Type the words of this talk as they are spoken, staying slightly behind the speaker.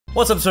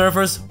What's up,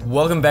 surfers?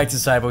 Welcome back to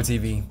SYBO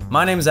TV.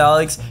 My name is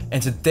Alex,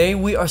 and today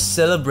we are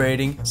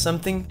celebrating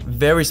something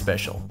very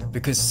special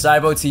because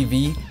SYBO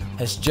TV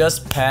has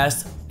just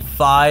passed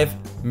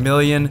 5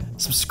 million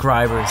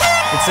subscribers.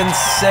 It's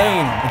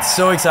insane. It's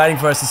so exciting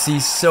for us to see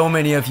so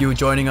many of you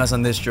joining us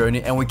on this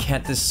journey, and we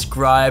can't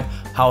describe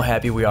how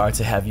happy we are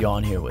to have you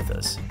on here with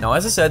us. Now,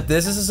 as I said,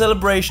 this is a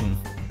celebration.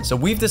 So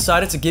we've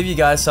decided to give you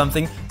guys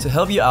something to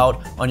help you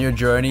out on your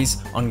journeys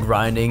on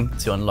grinding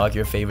to unlock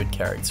your favorite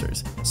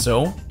characters.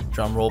 So,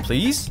 drum roll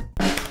please.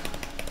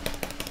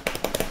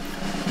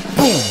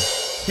 Boom!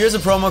 Here's a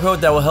promo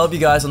code that will help you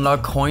guys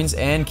unlock coins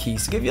and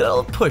keys to give you a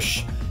little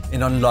push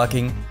in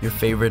unlocking your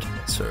favorite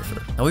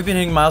surfer. Now, we've been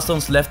hitting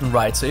milestones left and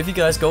right, so if you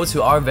guys go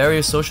to our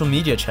various social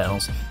media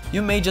channels,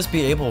 you may just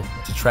be able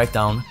to track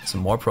down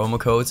some more promo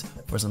codes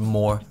for some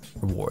more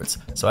rewards.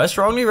 So I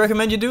strongly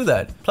recommend you do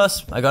that.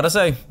 Plus, I gotta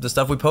say, the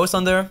stuff we post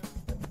on there,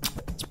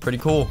 it's pretty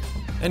cool.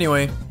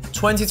 Anyway,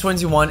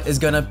 2021 is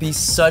gonna be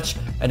such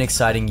an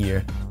exciting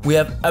year. We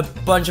have a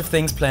bunch of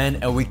things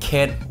planned and we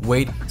can't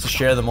wait to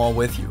share them all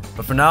with you.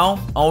 But for now,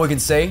 all we can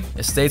say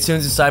is stay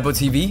tuned to SYBO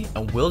TV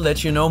and we'll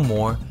let you know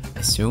more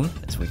as soon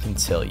as we can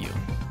tell you.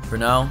 For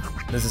now,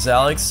 this is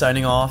Alex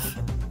signing off,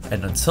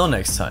 and until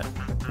next time,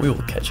 we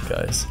will catch you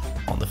guys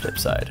on the flip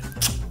side.